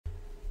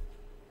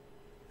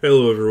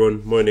Hello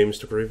everyone, my name is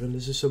Strife and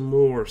this is some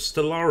more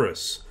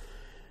Stellaris.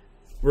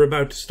 We're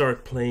about to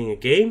start playing a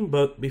game,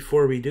 but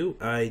before we do,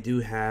 I do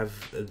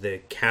have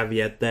the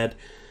caveat that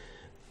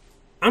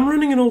I'm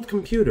running an old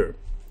computer.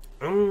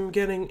 I'm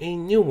getting a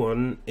new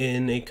one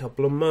in a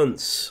couple of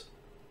months.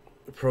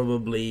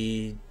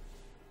 Probably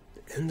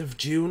end of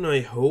June, I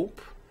hope.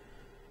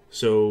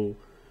 So,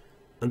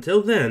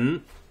 until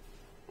then,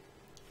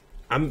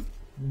 I'm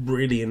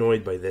really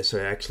annoyed by this. I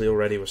actually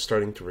already was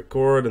starting to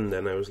record and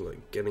then I was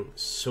like getting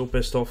so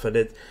pissed off at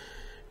it.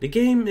 The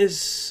game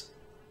is,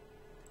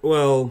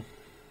 well,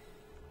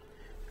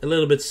 a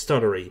little bit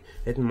stuttery.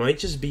 It might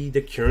just be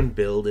the current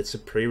build. It's a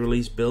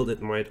pre-release build.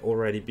 It might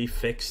already be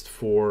fixed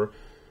for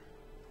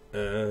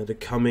the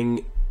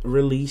coming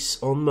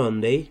release on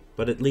Monday,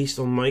 but at least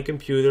on my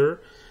computer,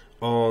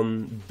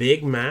 on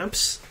big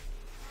maps,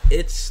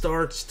 it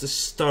starts to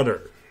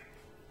stutter.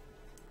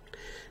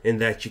 In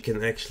that you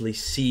can actually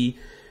see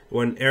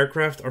when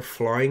aircraft are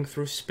flying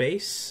through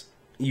space,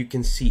 you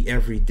can see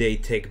every day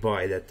tick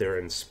by that they're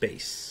in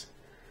space.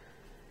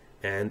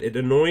 And it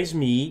annoys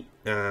me.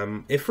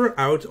 If we're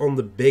out on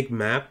the big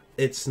map,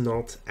 it's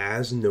not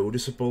as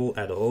noticeable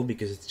at all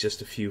because it's just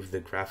a few of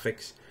the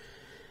graphics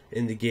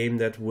in the game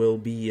that will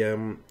be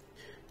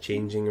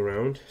changing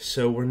around.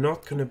 So we're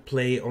not going to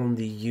play on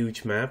the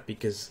huge map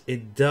because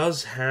it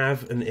does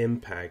have an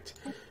impact.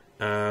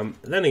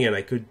 Then again,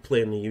 I could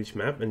play on a huge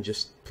map and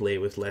just play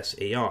with less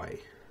AI.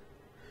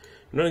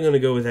 I'm not going to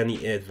go with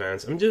any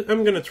advanced. I'm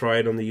going to try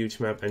it on the huge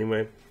map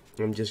anyway.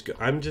 I'm just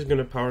going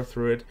to power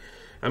through it.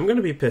 I'm going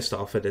to be pissed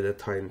off at it at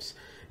times.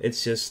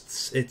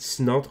 It's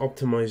not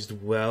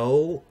optimized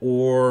well,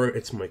 or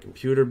it's my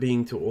computer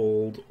being too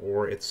old,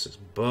 or it's a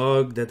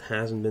bug that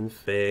hasn't been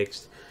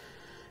fixed.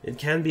 It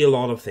can be a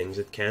lot of things.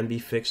 It can be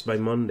fixed by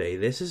Monday.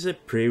 This is a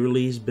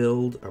pre-release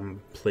build.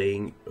 I'm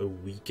playing a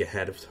week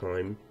ahead of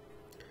time.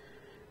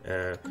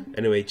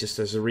 Anyway, just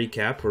as a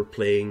recap, we're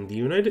playing the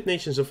United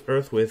Nations of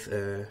Earth with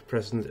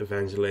President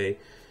Evangelist,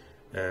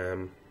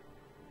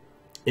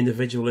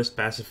 Individualist,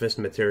 Pacifist,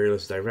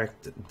 Materialist,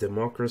 direct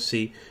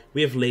democracy.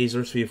 We have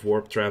lasers, we have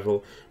warp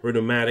travel, we're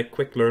nomadic,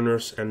 quick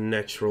learners, and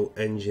natural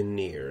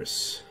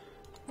engineers.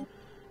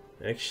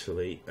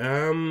 Actually,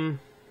 no,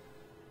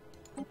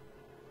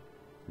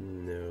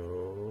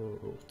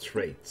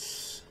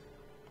 traits.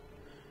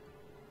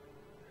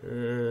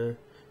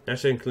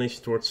 Natural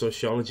inclination towards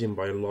sociology and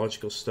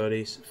biological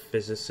studies,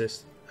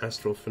 physicist,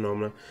 astral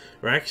phenomena,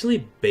 are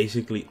actually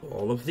basically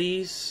all of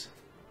these.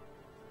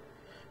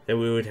 Then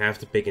we would have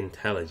to pick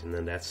intelligent,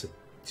 and that's a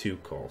 2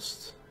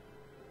 cost.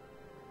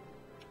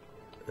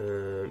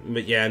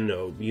 But yeah,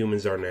 no,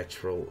 humans are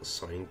natural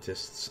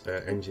scientists,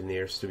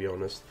 engineers, to be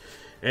honest.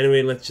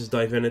 Anyway, let's just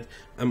dive in it.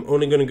 I'm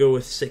only going to go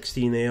with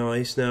 16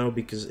 AIs now,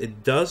 because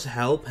it does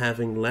help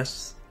having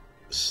less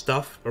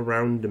stuff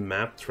around the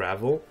map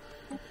travel.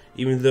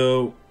 Even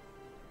though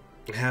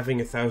having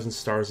 1,000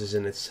 stars is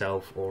in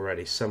itself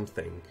already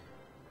something.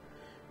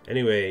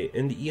 Anyway,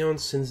 in the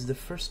eons since the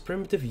first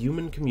primitive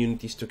human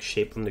communities took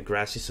shape on the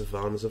grassy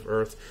savannas of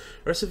Earth,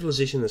 our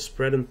civilization has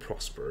spread and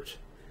prospered.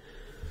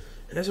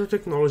 As our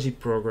technology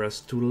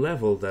progressed to a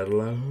level that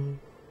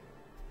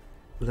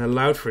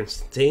allowed for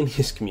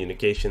instantaneous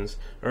communications,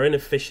 our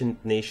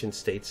inefficient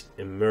nation-states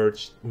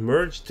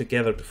merged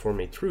together to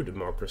form a true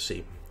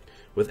democracy,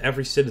 with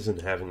every citizen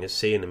having a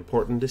say in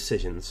important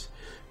decisions.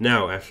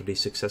 Now, after the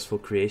successful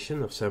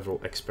creation of several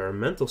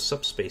experimental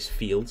subspace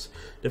fields,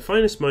 the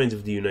finest minds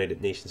of the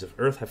United Nations of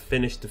Earth have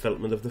finished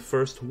development of the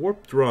first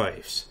warp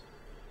drives.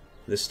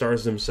 The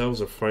stars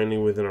themselves are finally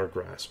within our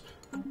grasp.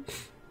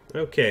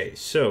 Okay,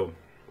 so,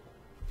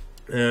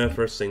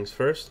 first things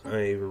first,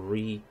 I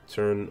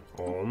return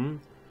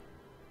on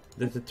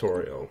the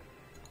tutorial.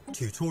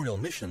 Tutorial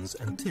missions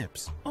and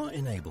tips are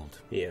enabled.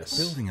 Yes.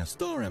 Building a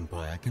star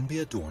empire can be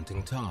a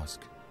daunting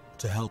task.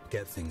 To help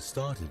get things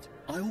started,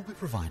 I will be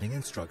providing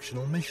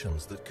instructional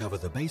missions that cover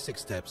the basic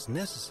steps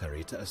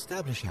necessary to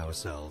establish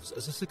ourselves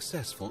as a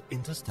successful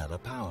interstellar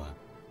power.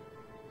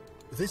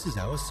 This is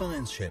our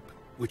science ship,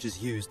 which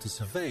is used to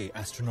survey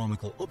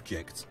astronomical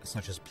objects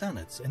such as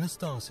planets in a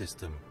star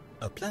system.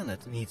 A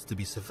planet needs to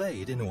be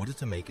surveyed in order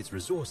to make its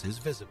resources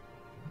visible.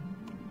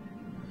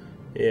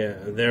 Yeah,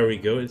 there we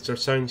go. It's our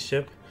science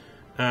ship.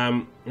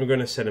 We're going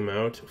to set him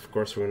out. Of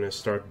course, we're going to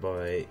start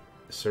by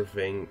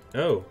surveying...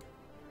 Oh.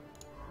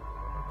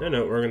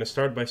 No, we're going to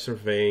start by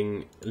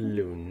surveying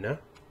Luna.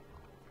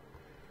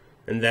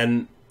 And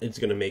then it's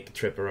going to make a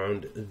trip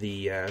around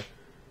the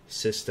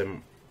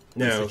system.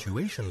 Now, the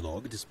situation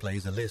log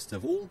displays a list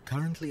of all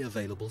currently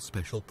available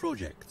special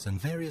projects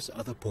and various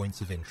other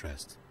points of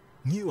interest.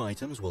 New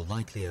items will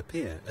likely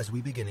appear as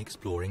we begin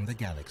exploring the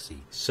galaxy.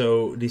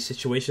 So the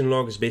situation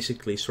log is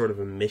basically sort of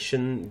a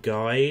mission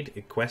guide,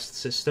 a quest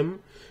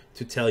system,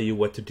 to tell you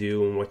what to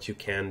do and what you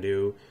can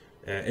do.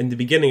 In the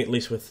beginning, at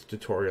least with the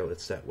tutorial,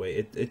 it's that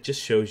way. It just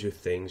shows you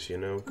things, you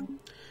know.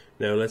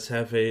 Now let's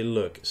have a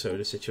look. So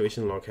the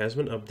situation log has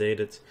been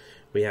updated.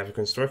 We have a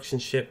construction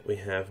ship, we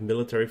have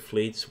military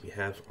fleets, we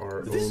have our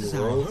own world. This is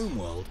our home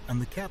world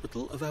and the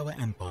capital of our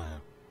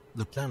empire.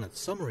 The planet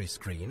summary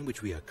screen,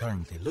 which we are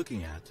currently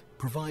looking at,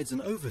 provides an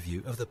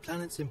overview of the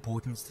planet's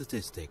important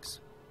statistics.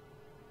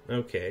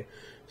 Okay,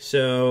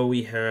 so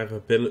we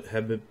have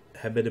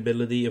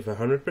habitability of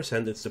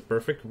 100%. It's the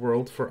perfect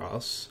world for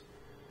us.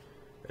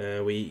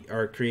 We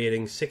are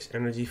creating 6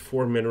 energy,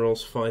 4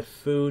 minerals, 5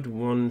 food,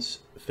 1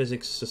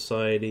 physics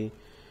society,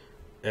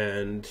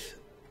 and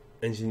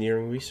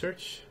engineering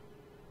research.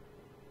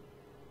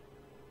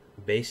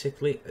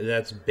 Basically,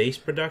 that's base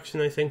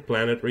production, I think.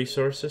 Planet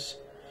resources.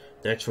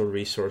 Natural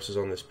resources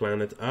on this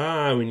planet.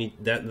 We need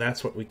that.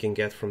 That's what we can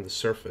get from the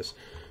surface.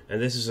 And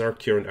this is our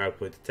current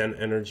output. 10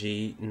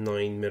 energy,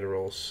 9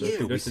 minerals. So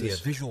here we see a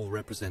visual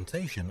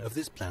representation of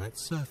this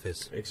planet's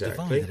surface,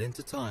 divided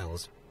into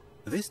tiles.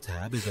 This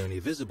tab is only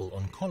visible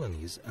on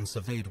colonies and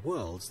surveyed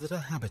worlds that are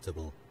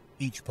habitable.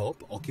 Each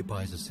pop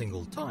occupies a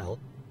single tile,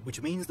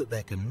 which means that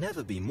there can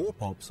never be more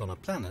pops on a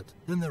planet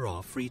than there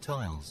are free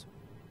tiles.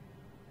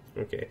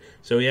 Okay,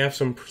 so we have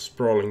some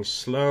sprawling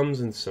slums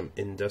and some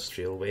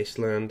industrial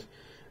wasteland.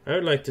 I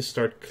would like to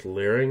start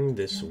clearing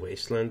this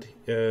wasteland.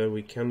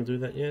 We cannot do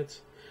that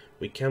yet.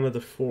 We cannot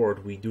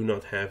afford, we do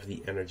not have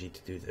the energy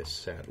to do this,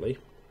 sadly.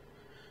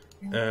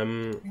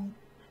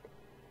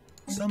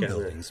 Some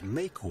buildings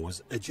may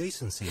cause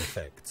adjacency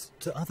effects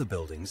to other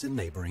buildings in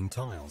neighboring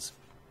tiles.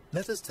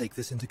 Let us take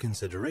this into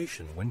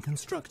consideration when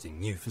constructing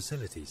new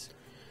facilities.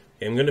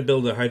 Okay, I'm going to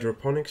build a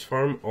hydroponics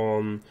farm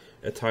on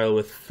a tile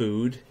with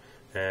food.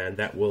 And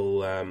that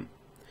will,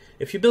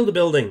 if you build a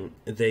building,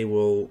 they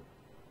will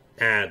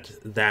add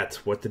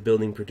what the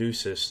building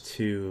produces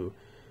to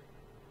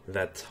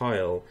that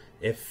tile.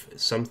 If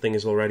something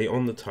is already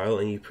on the tile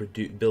and you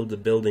build a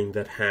building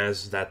that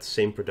has that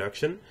same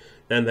production,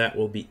 then that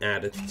will be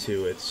added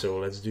to it. So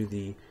let's do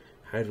the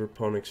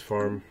hydroponics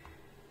farm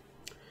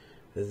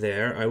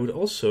there. I would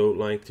also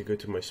like to go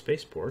to my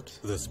spaceport.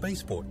 The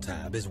spaceport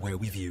tab is where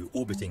we view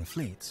orbiting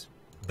fleets,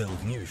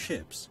 build new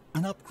ships,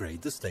 and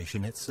upgrade the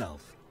station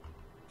itself.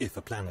 If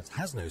a planet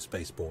has no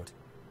spaceport,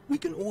 we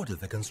can order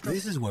the construction.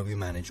 This is where we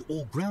manage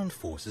all ground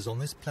forces on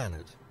this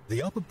planet.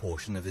 The upper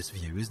portion of this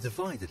view is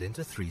divided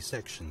into 3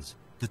 sections.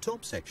 The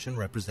top section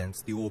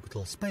represents the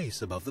orbital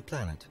space above the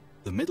planet.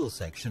 The middle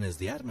section is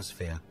the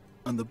atmosphere,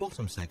 and the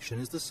bottom section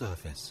is the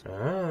surface.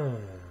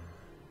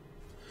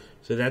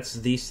 So that's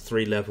these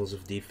 3 levels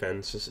of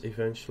defenses,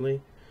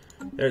 eventually.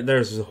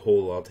 There's a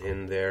whole lot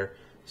in there.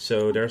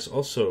 So there's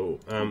also...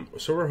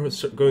 so we're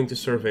going to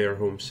survey our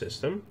home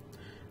system.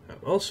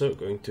 I'm also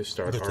going to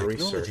start our research.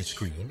 The technology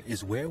screen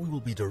is where we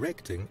will be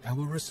directing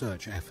our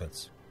research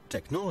efforts.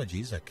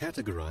 Technologies are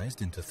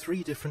categorized into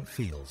 3 different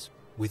fields,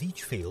 with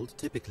each field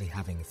typically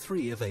having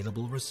 3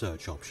 available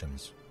research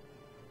options.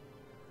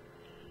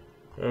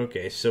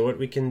 Okay, so what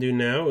we can do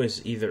now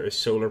is either a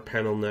solar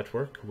panel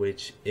network,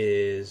 which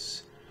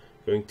is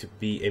going to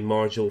be a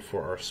module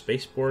for our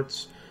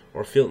spaceports,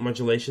 or field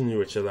modulation,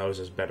 which allows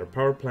us better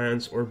power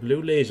plants, or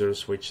blue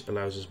lasers, which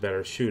allows us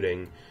better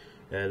shooting.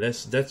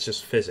 That's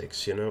just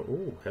physics, you know.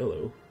 Ooh,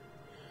 hello.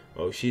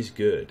 Oh, she's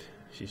good.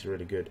 She's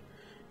really good.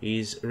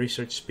 He's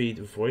research speed,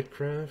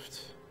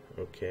 voidcraft.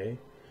 Okay.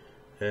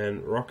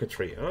 And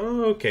rocketry.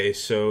 Oh, okay.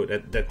 So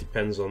that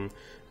depends on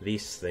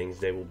these things.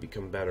 They will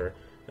become better.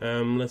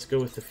 Let's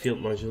go with the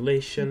field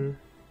modulation.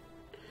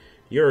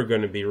 You're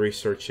going to be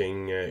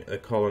researching a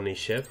colony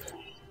ship.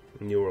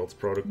 New World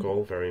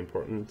Protocol, very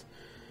important.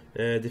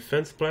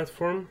 Defense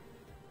platform.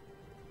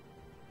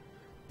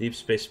 Deep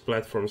space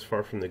platforms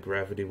far from the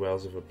gravity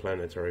wells of a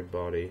planetary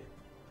body.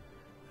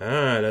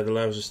 That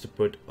allows us to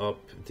put up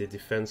the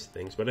defense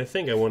things. But I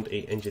think I want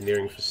an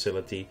engineering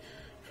facility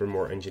for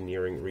more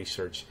engineering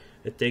research.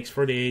 It takes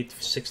 48,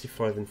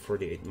 65, and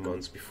 48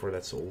 months before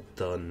that's all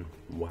done.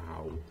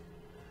 Wow.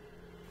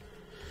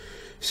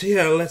 So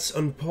yeah, let's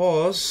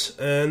unpause,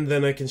 and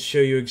then I can show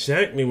you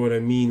exactly what I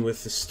mean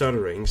with the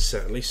stuttering,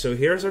 sadly. So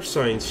here's our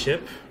science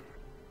ship.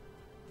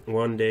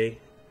 1 day,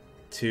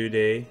 2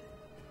 day,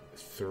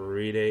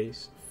 3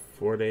 days,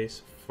 4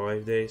 days,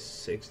 5 days,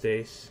 6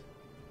 days,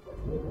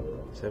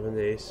 7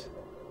 days.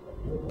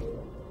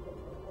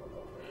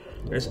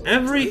 There's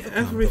every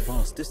the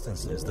vast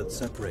distances that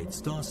separate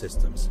star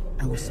systems,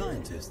 our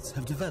scientists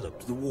have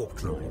developed the warp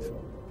drive.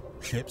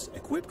 Ships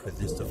equipped with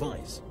this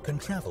device can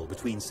travel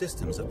between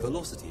systems at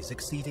velocities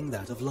exceeding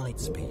that of light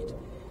speed.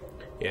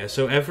 Yeah,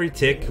 so every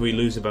tick we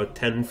lose about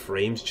 10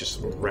 frames just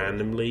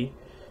randomly,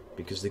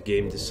 because the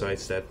game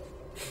decides that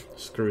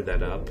screw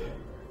that up.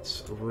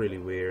 It's really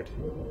weird.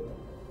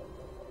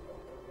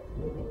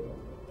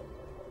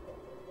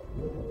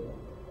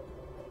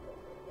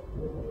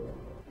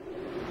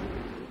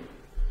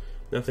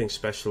 Nothing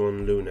special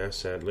on Luna,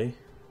 sadly.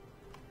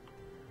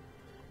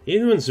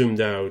 Even when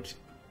zoomed out,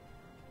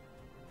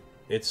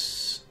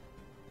 it's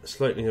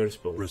slightly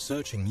noticeable.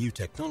 Researching new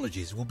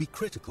technologies will be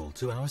critical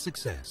to our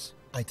success.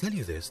 I tell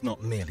you this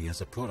not merely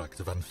as a product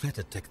of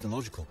unfettered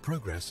technological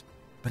progress,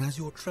 but as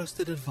your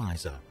trusted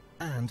advisor,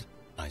 and,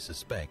 I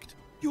suspect,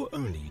 your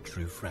only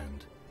true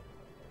friend.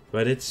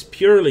 But it's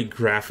purely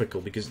graphical,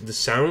 because the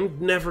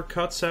sound never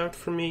cuts out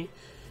for me.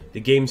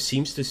 The game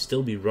seems to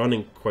still be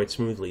running quite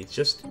smoothly. It's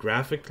just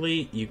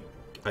graphically,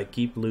 I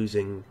keep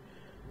losing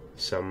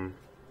some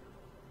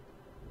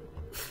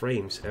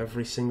frames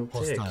every single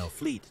tick. Hostile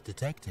fleet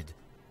detected.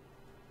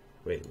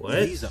 Wait, what?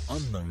 These are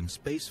unknown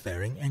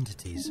spacefaring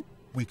entities.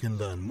 We can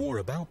learn more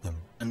about them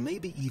and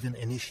maybe even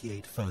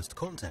initiate first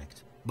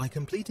contact by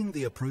completing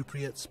the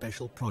appropriate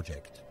special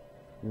project.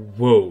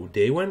 Whoa,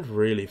 they went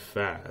really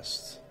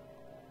fast.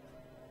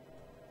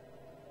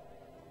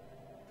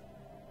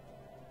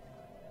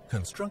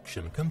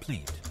 Construction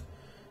complete.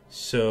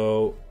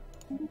 So,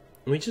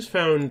 we just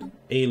found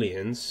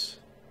aliens.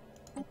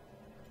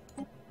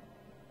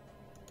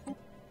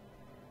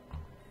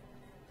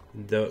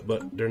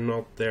 But they're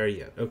not there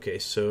yet. Okay,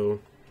 so...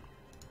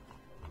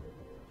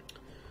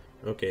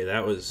 Okay,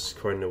 that was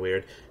kind of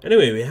weird.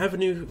 Anyway, we have a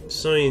new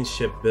science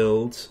ship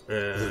built.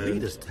 The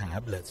Leaders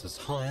tab lets us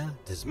hire,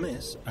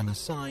 dismiss, and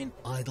assign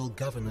idle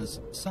governors,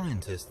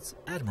 scientists,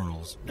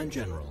 admirals, and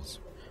generals.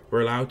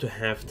 We're allowed to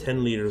have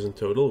 10 leaders in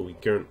total. We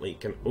currently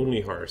can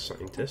only hire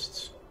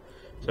scientists.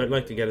 So I'd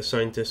like to get a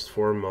scientist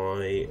for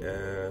my...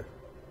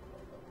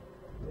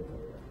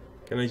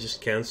 Can I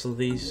just cancel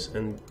these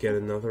and get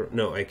another?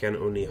 No, I can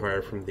only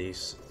hire from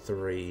these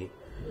 3.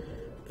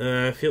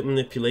 Field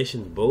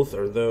manipulation, both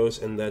are those,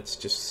 and that's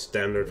just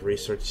standard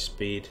research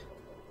speed.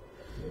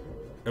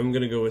 I'm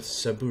gonna go with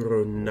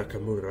Saburo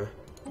Nakamura,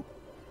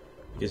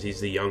 because he's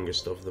the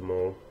youngest of them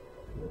all.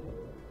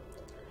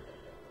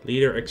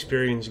 Leader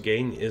experience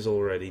gain is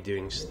already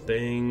doing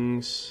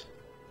things.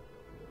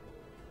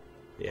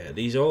 Yeah,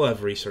 these all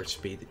have research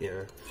speed,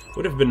 yeah.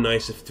 Would have been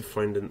nice if to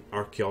find an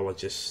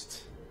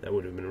archaeologist. That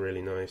would have been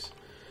really nice.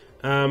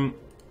 I'm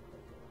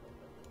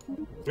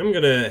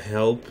gonna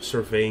help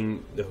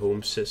surveying the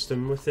home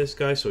system with this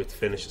guy so it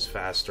finishes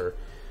faster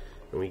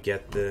and we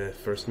get the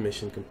first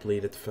mission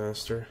completed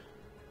faster.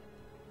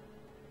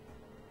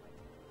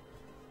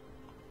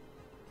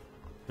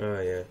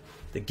 Ah, yeah.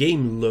 The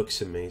game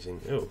looks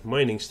amazing. Oh,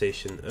 mining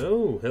station.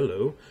 Oh,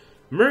 hello.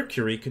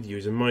 Mercury could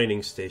use a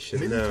mining station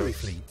now. Military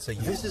fleets are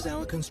This is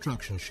our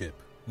construction ship,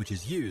 which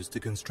is used to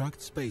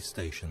construct space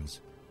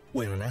stations.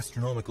 Where an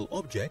astronomical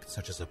object,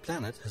 such as a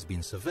planet, has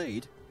been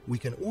surveyed, we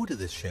can order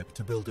this ship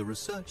to build a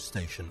research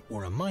station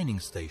or a mining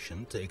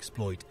station to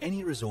exploit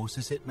any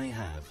resources it may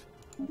have.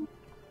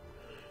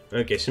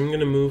 Okay, so I'm going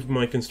to move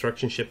my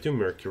construction ship to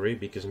Mercury,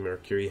 because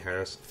Mercury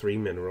has 3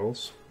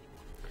 minerals.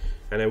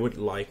 And I would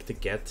like to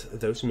get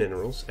those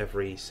minerals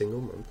every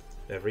single month,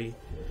 every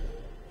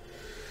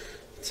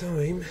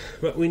time.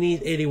 But we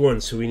need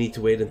 81, so we need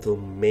to wait until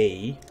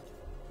May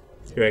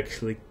to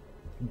actually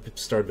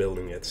start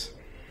building it.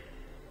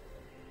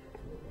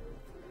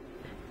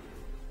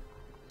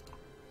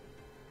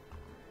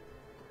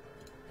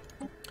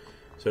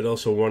 So it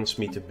also wants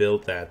me to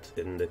build that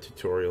in the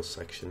tutorial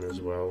section as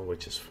well,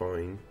 which is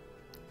fine.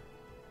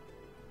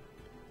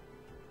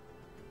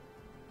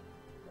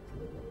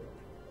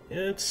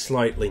 Yeah, it's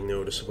slightly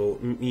noticeable.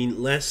 I mean,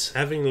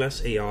 having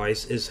less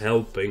AIs is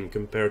helping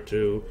compared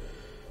to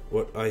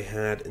what I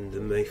had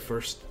in my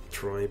first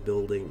try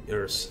building,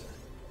 or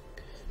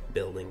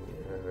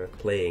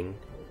playing.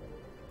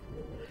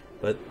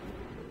 But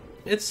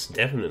it's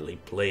definitely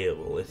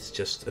playable. It's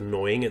just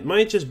annoying. It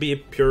might just be a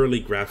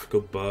purely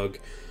graphical bug,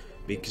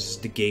 because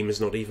the game is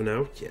not even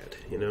out yet,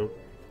 you know?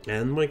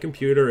 And my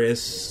computer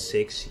is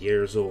 6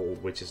 years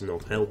old, which is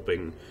not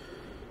helping.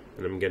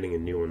 And I'm getting a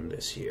new one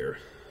this year.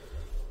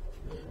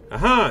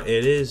 Aha!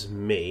 It is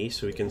May,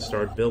 so we can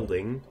start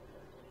building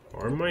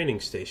our mining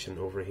station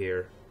over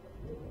here.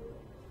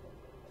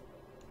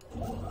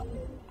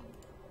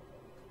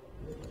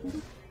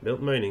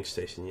 Build mining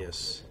station,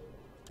 yes.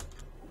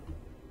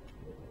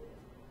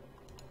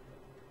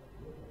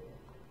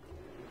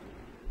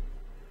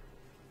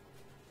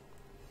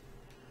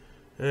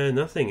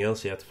 Nothing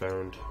else yet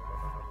found.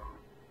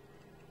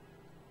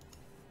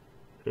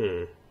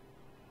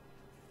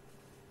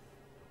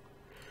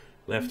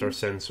 Left our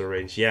sensor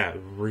range. Yeah,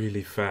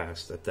 really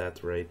fast at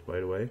that rate, by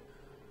the way.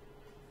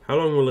 How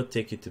long will it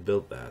take you to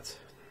build that?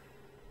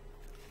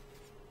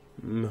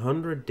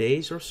 100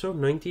 days or so?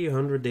 90,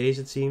 100 days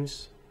it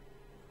seems.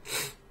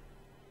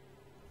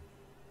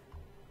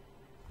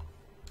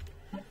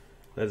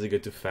 Let's go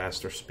to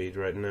faster speed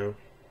right now.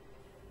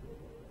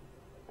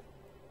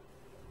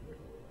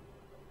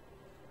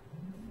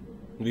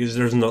 Because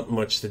there's not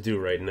much to do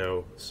right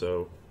now,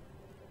 so...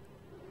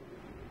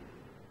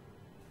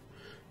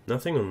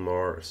 Nothing on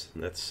Mars,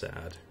 that's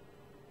sad.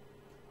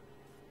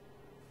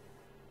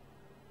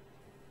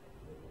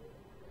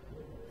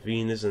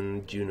 Venus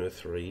and Juno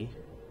 3.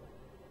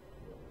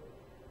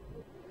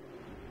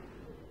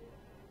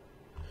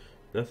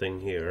 Nothing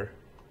here.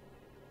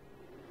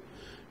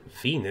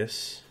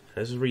 Venus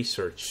has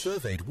research.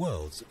 Surveyed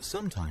worlds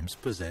sometimes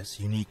possess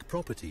unique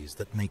properties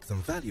that make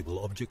them valuable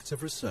objects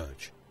of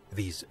research.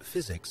 These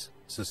physics,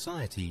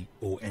 society,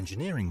 or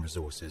engineering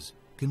resources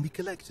can be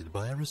collected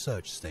by a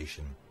research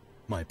station.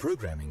 My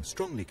programming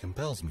strongly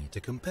compels me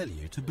to compel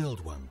you to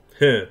build one.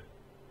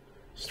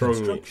 Strongly.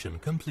 Construction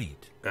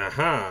complete.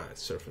 Aha!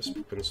 Surface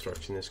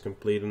construction is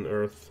complete on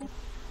Earth.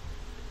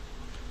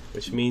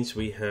 Which means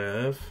we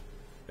have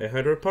a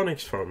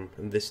hydroponics farm,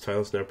 and this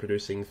tile is now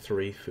producing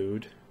 3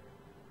 food.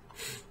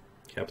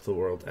 Capital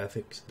world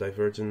ethics,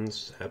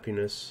 divergence,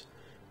 happiness,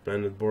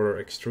 planet border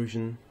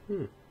extrusion.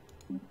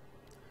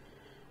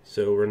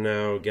 So we're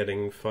now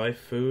getting 5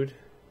 food.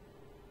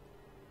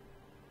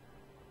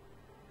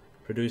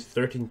 Produce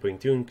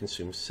 13.2 and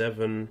consume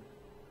 7.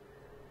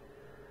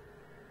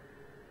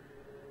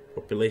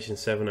 Population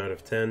 7 out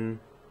of 10.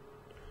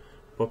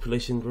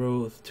 Population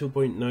growth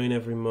 2.9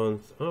 every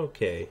month.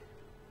 Okay.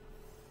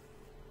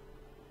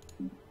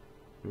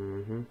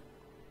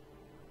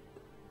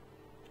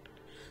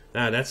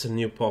 That's a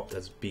new pop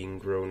that's being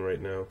grown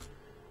right now.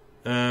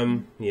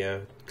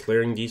 Yeah,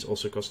 clearing these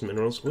also costs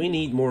minerals. We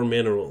need more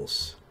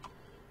minerals.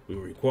 We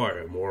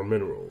require more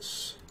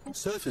minerals.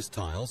 Surface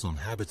tiles on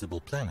habitable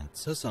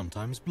planets are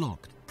sometimes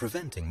blocked,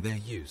 preventing their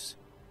use.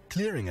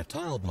 Clearing a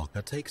tile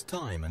blocker takes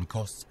time and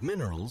costs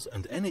minerals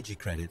and energy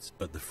credits,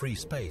 but the free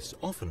space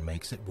often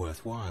makes it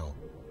worthwhile.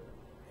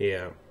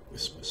 Yeah,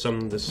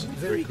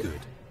 Very good.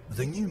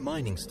 The new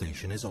mining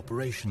station is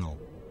operational,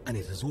 and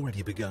it has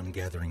already begun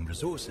gathering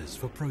resources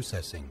for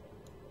processing.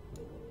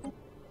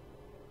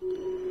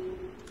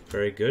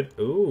 Very good.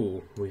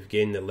 Ooh, we've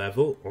gained a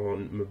level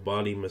on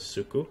Mabali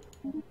Masuku.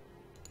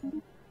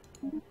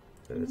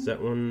 That's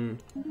that one.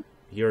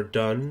 You're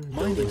done.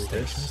 Mining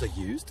stations are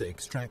used to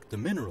extract the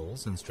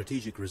minerals and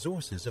strategic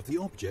resources of the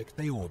object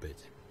they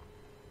orbit.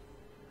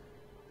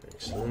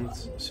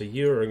 Excellent. So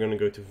you are going to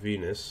go to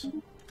Venus.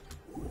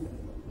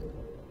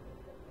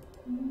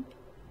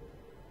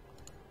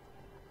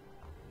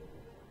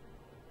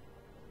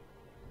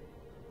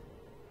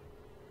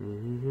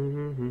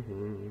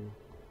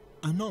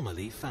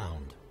 Anomaly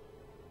found.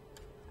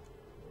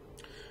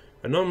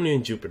 Anomaly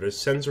in Jupiter's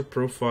sensor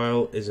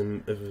profile is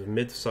of a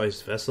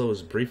mid-sized vessel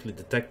was briefly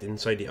detected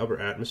inside the upper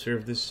atmosphere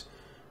of this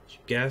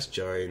gas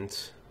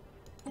giant.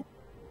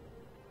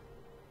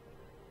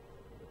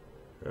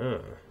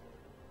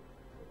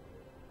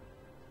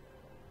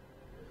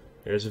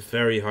 There's a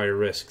very high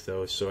risk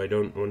though, so I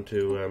don't want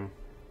to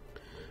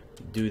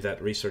do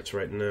that research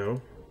right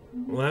now.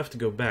 We'll have to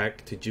go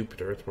back to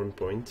Jupiter at one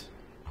point.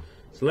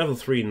 It's level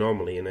 3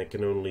 anomaly, and I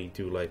can only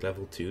do like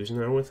level 2s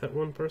now with that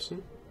one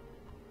person.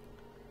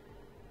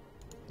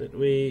 Did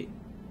we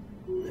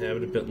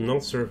have it built?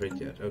 Not surveyed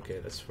yet. Okay,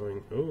 that's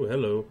fine. Oh,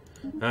 hello.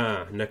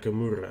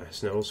 Nakamura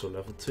is now also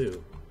level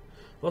 2.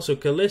 Also,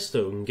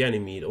 Callisto and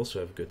Ganymede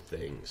also have good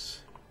things.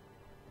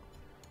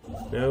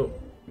 No,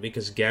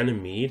 because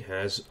Ganymede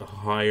has a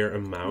higher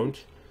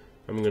amount,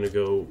 I'm gonna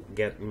go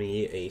get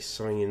me a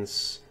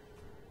science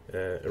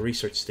a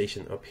research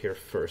station up here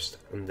first,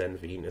 and then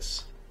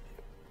Venus.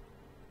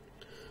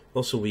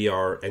 Also, we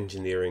are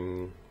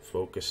engineering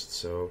focused,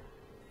 so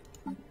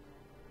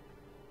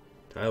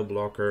tile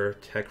blocker,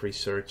 tech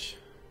research,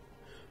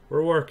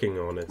 we're working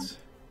on it.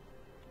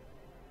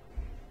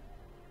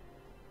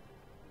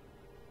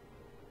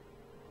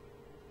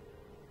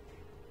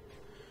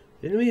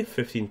 Didn't we have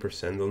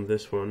 15% on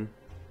this one?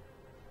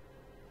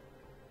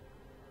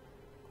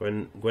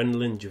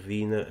 Gwendolyn,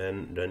 Jovina,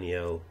 and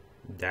Danielle.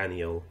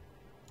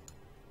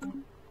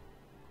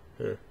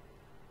 Huh.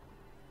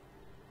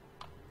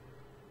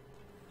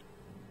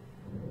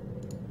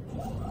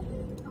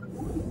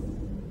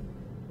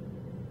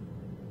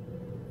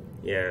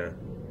 Yeah,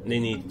 they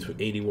need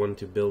 81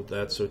 to build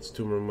that, so it's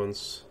 2 more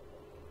months.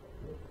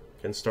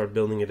 Can start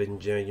building it in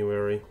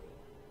January.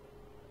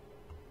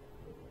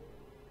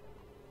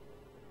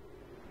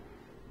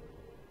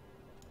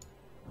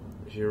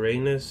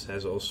 Uranus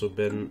has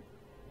already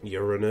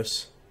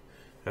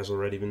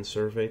been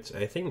surveyed.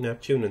 I think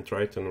Neptune and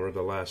Triton were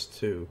the last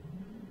 2.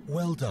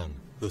 Well done.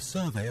 The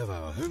survey of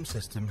our home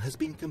system has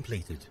been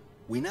completed.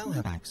 We now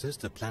have access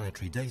to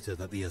planetary data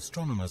that the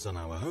astronomers on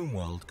our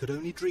homeworld could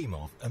only dream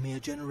of a mere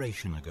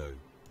generation ago.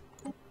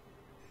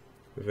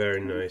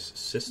 Very nice.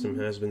 System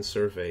has been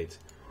surveyed.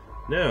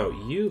 Now,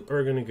 you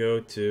are going to go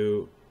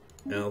to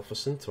Alpha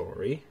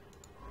Centauri.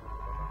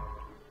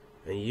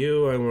 And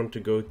you, I want to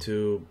go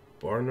to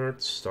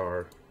Barnard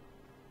Star.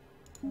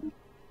 And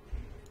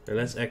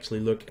let's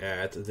actually look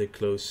at the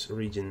close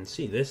region.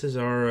 See, this is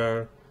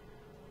our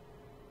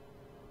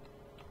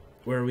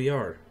where we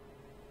are.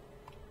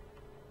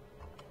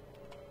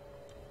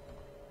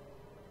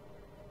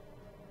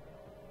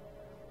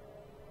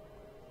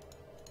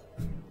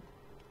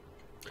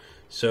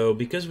 So,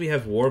 because we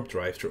have warp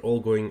drive, they're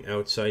all going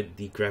outside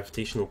the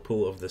gravitational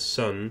pull of the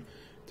sun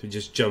to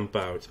just jump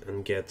out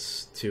and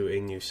get to a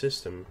new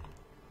system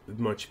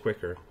much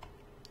quicker.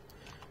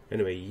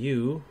 Anyway,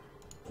 you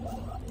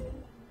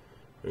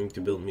going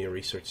to build me a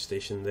research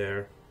station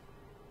there.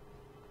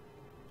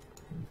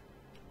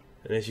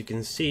 And as you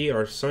can see,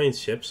 our science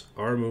ships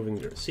are moving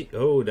there. See,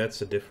 oh,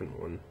 that's a different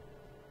one.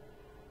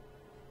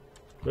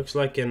 Looks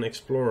like an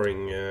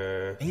exploring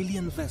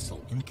alien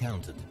vessel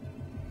encountered.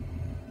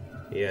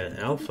 Yeah,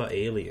 alpha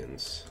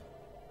aliens.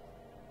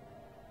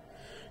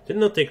 Did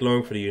not take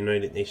long for the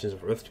United Nations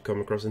of Earth to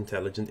come across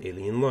intelligent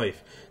alien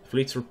life. The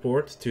fleet's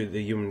report to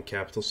the human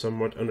capital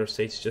somewhat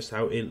understates just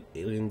how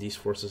alien these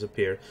forces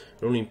appear,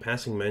 and only in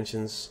passing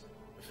mentions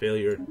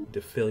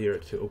the failure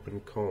to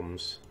open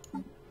comms.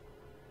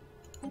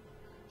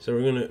 So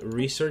we're gonna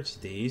research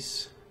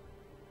these.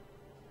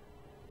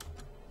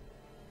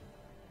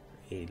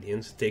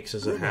 aliens. It takes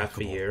us a half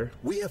a year.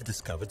 We have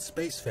discovered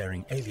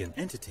spacefaring alien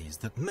entities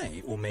that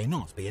may or may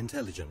not be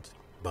intelligent.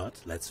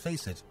 But, let's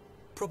face it,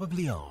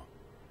 probably are.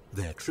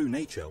 Their true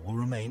nature will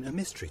remain a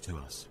mystery to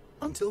us,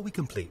 until we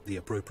complete the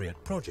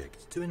appropriate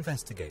project to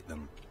investigate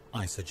them.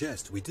 I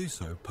suggest we do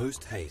so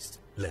post-haste,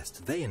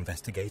 lest they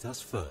investigate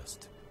us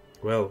first.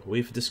 Well,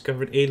 we've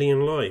discovered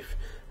alien life,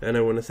 and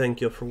I want to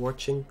thank you all for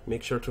watching.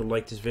 Make sure to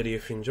like this video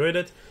if you enjoyed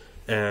it,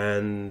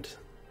 and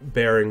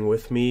bearing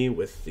with me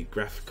with the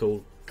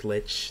graphical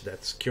glitch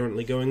that's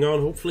currently going on.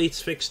 Hopefully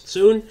it's fixed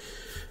soon.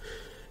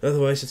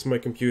 Otherwise it's my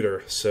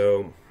computer,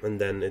 so, and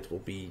then it will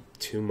be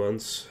 2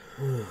 months.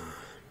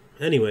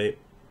 Anyway,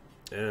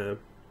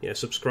 yeah,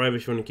 subscribe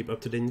if you want to keep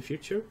up to date in the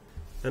future,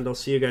 and I'll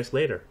see you guys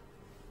later.